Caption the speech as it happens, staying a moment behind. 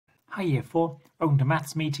Hi Year 4, welcome to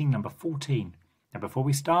Maths meeting number 14. Now before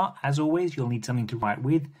we start, as always, you'll need something to write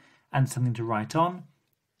with and something to write on.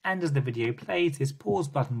 And as the video plays, this pause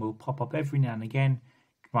button will pop up every now and again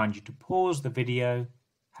to remind you to pause the video,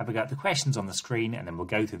 have a go at the questions on the screen, and then we'll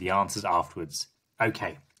go through the answers afterwards.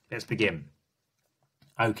 Okay, let's begin.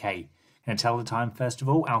 Okay, going to tell the time first of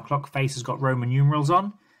all. Our clock face has got Roman numerals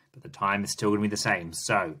on, but the time is still going to be the same.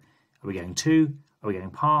 So, are we going to? Are we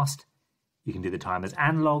going past? You can do the time as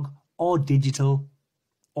analog or digital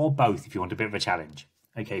or both if you want a bit of a challenge.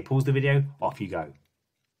 Okay, pause the video, off you go.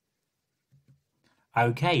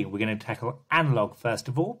 Okay, we're going to tackle analog first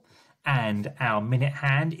of all, and our minute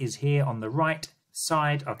hand is here on the right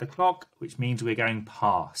side of the clock, which means we're going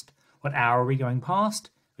past. What hour are we going past?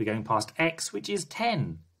 We're going past X, which is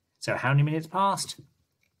 10. So how many minutes past?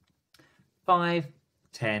 5,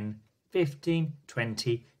 10, 15,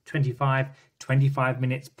 20, 25, 25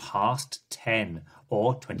 minutes past 10,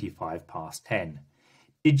 or 25 past 10.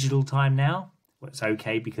 Digital time now, well, it's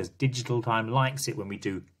okay because digital time likes it when we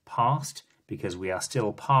do past, because we are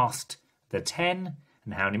still past the 10,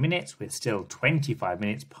 and how many minutes? We're still 25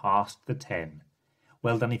 minutes past the 10.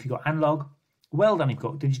 Well done if you've got analog, well done if you've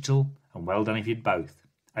got digital, and well done if you did both.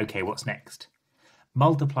 Okay, what's next?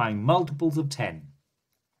 Multiplying multiples of 10.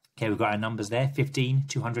 Okay, we've got our numbers there, 15,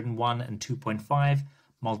 201 and 2.5.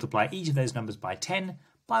 Multiply each of those numbers by 10,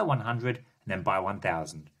 by 100, and then by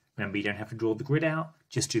 1000. Remember, you don't have to draw the grid out,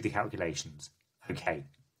 just do the calculations. Okay,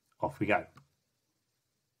 off we go.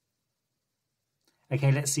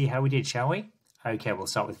 Okay, let's see how we did, shall we? Okay, we'll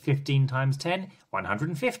start with 15 times 10,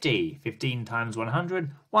 150. 15 times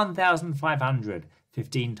 100, 1,500.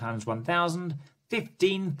 15 times 1,000,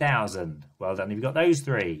 15,000. Well done if you've got those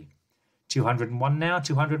three. 201 now,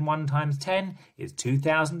 201 times 10 is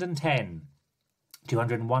 2,010.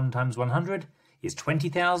 201 times 100 is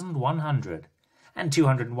 20,100. And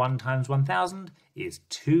 201 times 1,000 is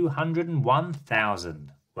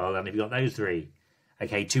 201,000. Well done if you've got those three.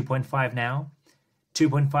 Okay, 2.5 now.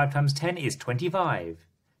 2.5 times 10 is 25.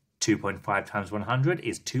 2.5 times 100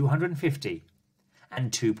 is 250.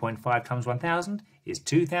 And 2.5 times 1,000 is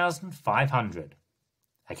 2,500.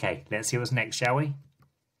 Okay, let's see what's next, shall we?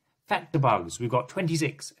 Factor bugs. We've got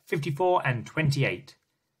 26, 54 and 28.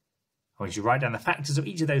 I want you to write down the factors of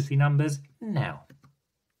each of those three numbers now.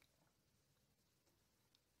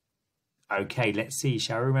 Okay, let's see,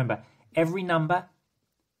 shall we? Remember, every number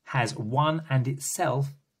has 1 and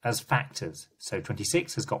itself as factors. So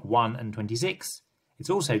 26 has got 1 and 26.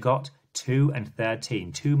 It's also got 2 and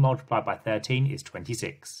 13. 2 multiplied by 13 is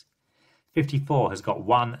 26. 54 has got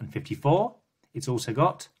 1 and 54. It's also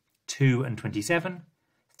got 2 and 27.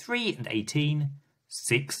 3 and 18.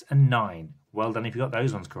 6 and 9. Well done if you got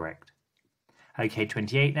those ones correct. Okay,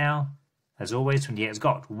 28 now. As always, 28 has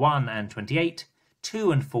got 1 and 28,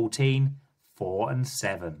 2 and 14, 4 and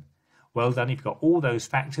 7. Well done if you've got all those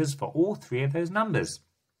factors for all three of those numbers.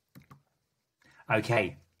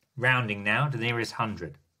 Okay, rounding now to the nearest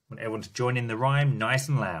 100. I want everyone to join in the rhyme nice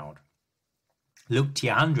and loud. Look to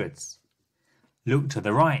your hundreds. Look to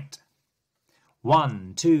the right.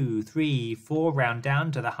 1, 2, 3, 4, round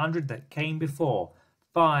down to the 100 that came before.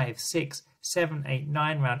 5, 6, 7, 8,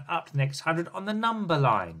 9, round up to the next 100 on the number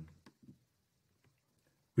line.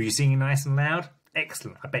 Were you singing nice and loud?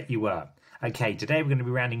 Excellent, I bet you were. Okay, today we're going to be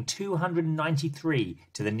rounding 293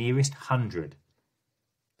 to the nearest 100.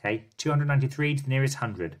 Okay, 293 to the nearest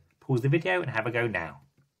 100. Pause the video and have a go now.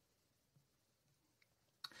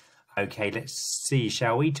 Okay, let's see,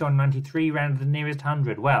 shall we? 293 round to the nearest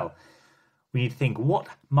 100. Well, we need to think what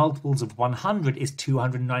multiples of 100 is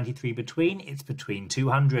 293 between? It's between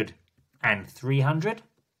 200 and 300.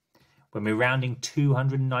 When we're rounding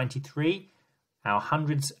 293, our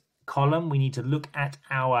hundreds column, we need to look at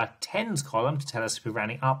our tens column to tell us if we're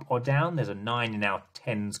rounding up or down. There's a 9 in our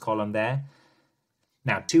tens column there.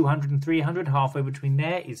 Now 200 and 300, halfway between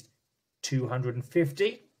there is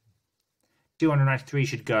 250. 293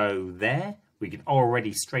 should go there. We can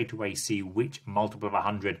already straight away see which multiple of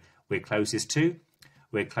 100 we're closest to.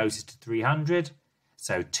 We're closest to 300.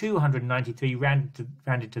 So 293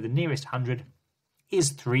 rounded to the nearest 100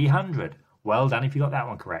 is 300. Well done if you got that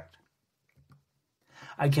one correct.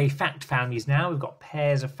 Okay, fact families now. We've got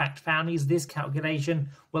pairs of fact families. This calculation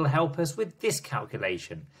will help us with this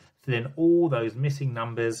calculation. Fill in all those missing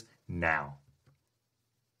numbers now.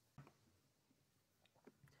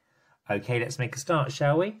 Okay, let's make a start,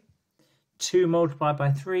 shall we? 2 multiplied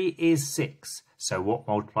by 3 is 6. So what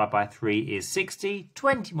multiplied by 3 is 60?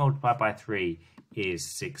 20 multiplied by 3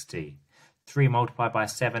 is 60. 3 multiplied by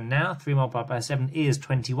 7 now. 3 multiplied by 7 is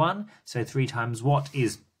 21. So 3 times what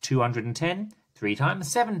is 210? 3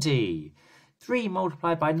 times 70. 3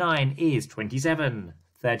 multiplied by 9 is 27.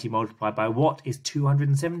 30 multiplied by what is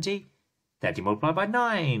 270? 30 multiplied by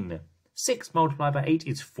 9. 6 multiplied by 8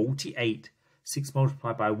 is 48. 6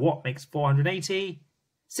 multiplied by what makes 480?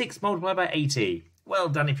 6 multiplied by 80. Well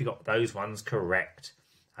done if you got those ones correct.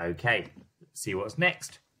 Okay, let's see what's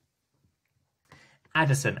next.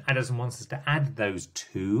 Addison wants us to add those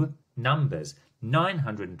two numbers,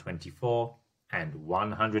 924 and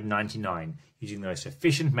 199, using the most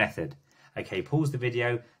efficient method. Okay, pause the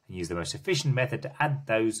video and use the most efficient method to add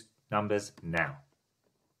those numbers now.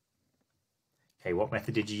 Okay, what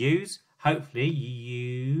method did you use? Hopefully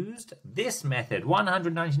you used this method,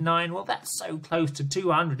 199. Well, that's so close to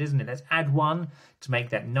 200, isn't it? Let's add 1 to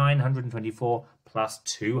make that 924 plus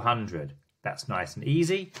 200. That's nice and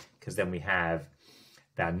easy, because then we have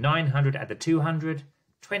the 900 add the 200,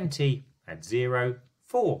 20 add 0,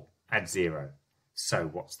 4 add 0. So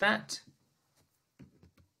what's that?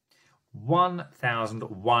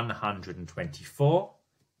 1,124.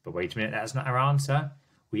 But wait a minute, that's not our answer.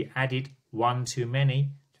 We added 1 too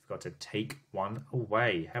many. We've got to take 1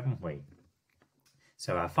 away, haven't we?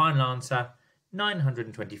 So our final answer,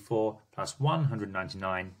 924 plus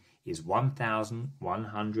 199 is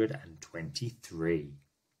 1,123.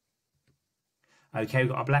 Okay,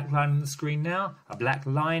 we've got a black line on the screen now, a black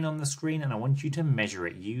line on the screen, and I want you to measure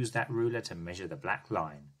it. Use that ruler to measure the black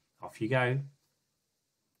line. Off you go.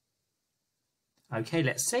 Okay,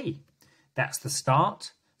 let's see. That's the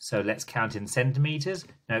start. So let's count in centimetres.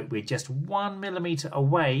 No, we're just 1 millimetre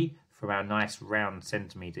away from our nice round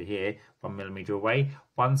centimetre here. 1 millimetre away.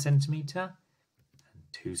 1 centimetre,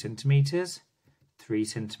 2 centimetres, 3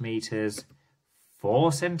 centimetres,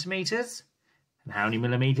 4 centimetres. And how many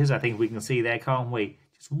millimetres? I think we can see there, can't we?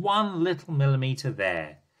 Just 1 little millimetre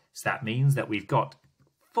there. So that means that we've got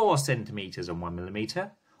 4 centimetres and 1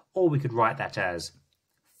 millimetre. Or we could write that as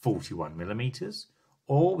 41 millimetres.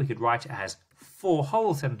 Or we could write it as 4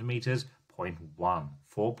 whole centimetres, 0.1,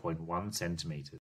 4.1 centimetres.